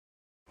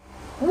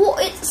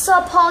What is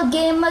up, all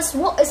gamers?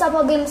 What is up,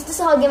 all gamers? This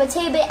is All Gamer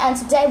TV, and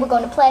today we're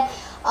going to play.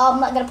 I'm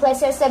not going to play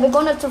seriously. We're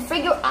going to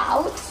figure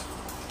out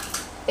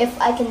if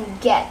I can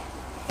get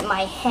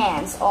my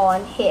hands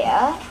on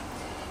here.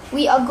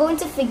 We are going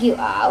to figure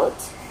out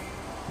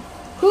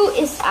who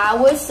is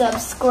our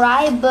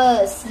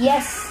subscribers.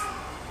 Yes.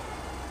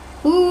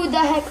 Who the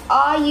heck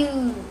are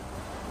you?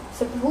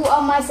 So who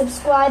are my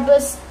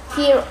subscribers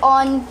here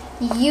on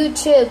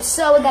YouTube?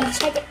 So we're gonna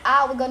check it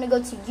out. We're gonna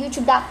go to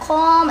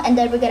youtube.com and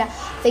then we're gonna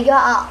figure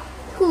out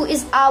who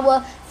is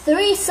our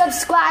 3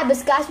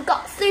 subscribers. Guys, we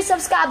got 3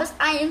 subscribers.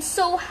 I am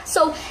so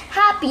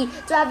happy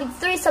to having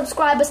 3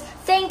 subscribers.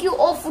 Thank you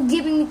all for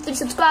giving me 3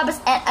 subscribers,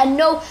 and I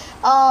know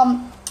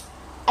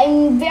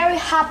I'm very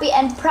happy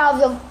and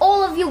proud of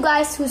all of you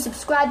guys who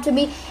subscribe to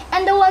me,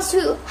 and the ones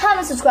who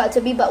haven't subscribed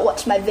to me but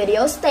watch my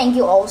videos. Thank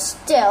you all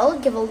still.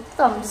 Give a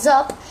thumbs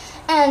up.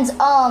 And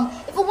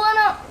if you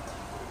wanna,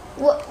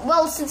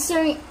 well,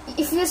 sincerely,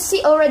 if you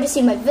already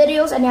seen my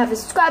videos and you haven't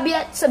subscribed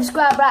yet,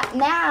 subscribe right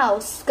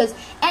now, and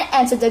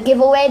enter the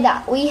giveaway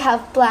that we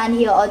have planned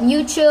here on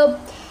YouTube.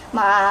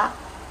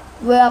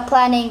 We are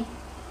planning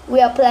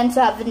to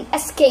have an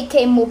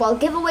SKK mobile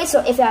giveaway.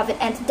 So if you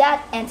haven't entered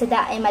that, enter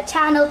that in my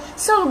channel.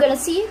 So we're gonna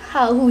see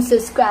who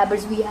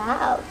subscribers we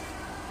have.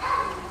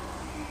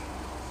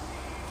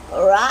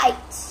 Alright.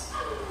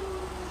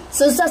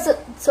 So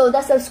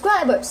the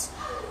subscribers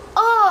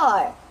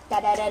are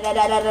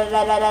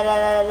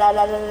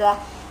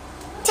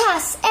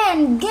Tas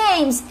and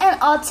Games and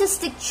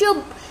Autistic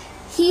Tube.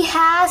 He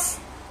has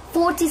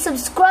 40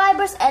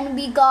 subscribers, and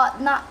we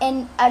got not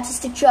in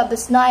Artistic Tube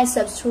is 9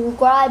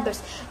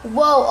 subscribers.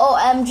 Whoa,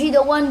 OMG,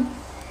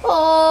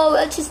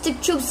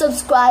 Artistic Tube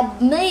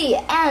subscribed me.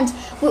 And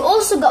we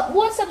also got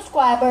 1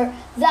 subscriber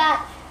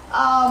that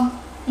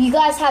you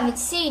guys haven't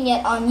seen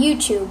yet on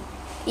YouTube.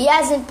 He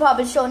hasn't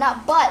probably shown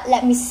up, but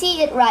let me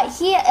see it right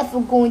here. If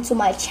we're going to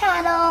my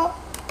channel,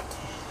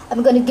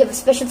 I'm gonna give a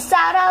special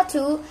shout out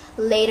to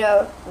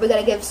later. We're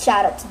gonna give a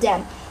shout out to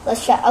them.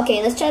 Let's try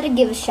to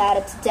give a shout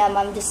out to them.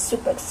 I'm just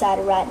super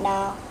excited right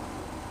now.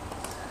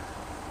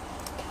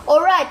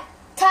 Alright,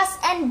 Tas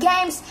and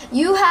Games,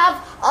 you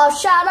have a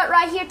shout out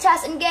right here.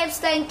 Tas and Games,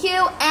 thank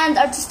you. And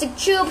Artistic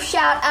Tube,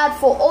 shout out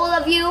for all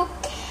of you.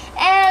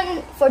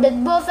 And for the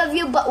both of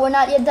you, but we're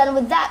not yet done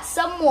with that.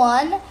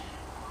 Someone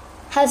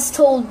has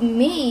told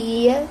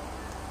me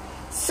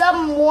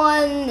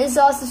someone is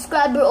our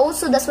subscriber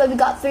also. That's why we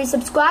got 3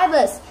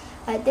 subscribers.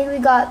 I think we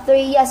got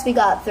 3. Yes, we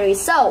got 3.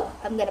 So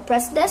I'm gonna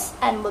press this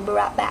and we'll be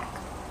right back.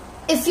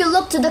 If you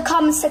look to the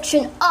comment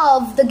section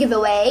of the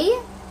giveaway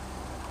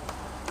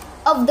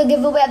of the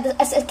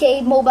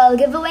SK mobile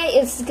giveaway,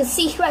 as you can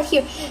see right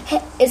here,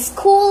 it's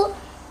cool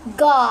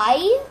guy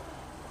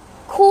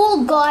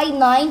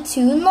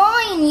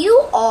 929.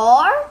 You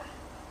are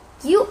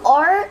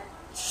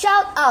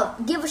shout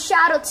out. Give a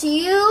shout out to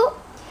you,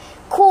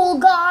 cool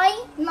guy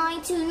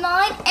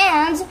 929.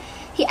 And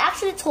he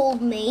actually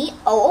told me,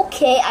 oh,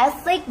 okay, I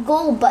think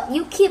gold, but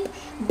you keep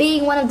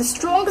being one of the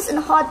strongest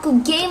and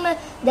hardcore gamer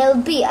there'll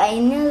be. I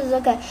knew it was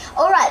okay.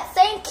 Alright,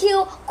 thank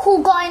you,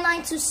 cool guy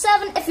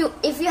 927. If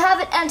you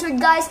haven't entered,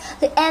 guys,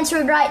 enter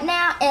it right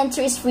now.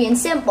 Enter is free and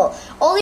simple. All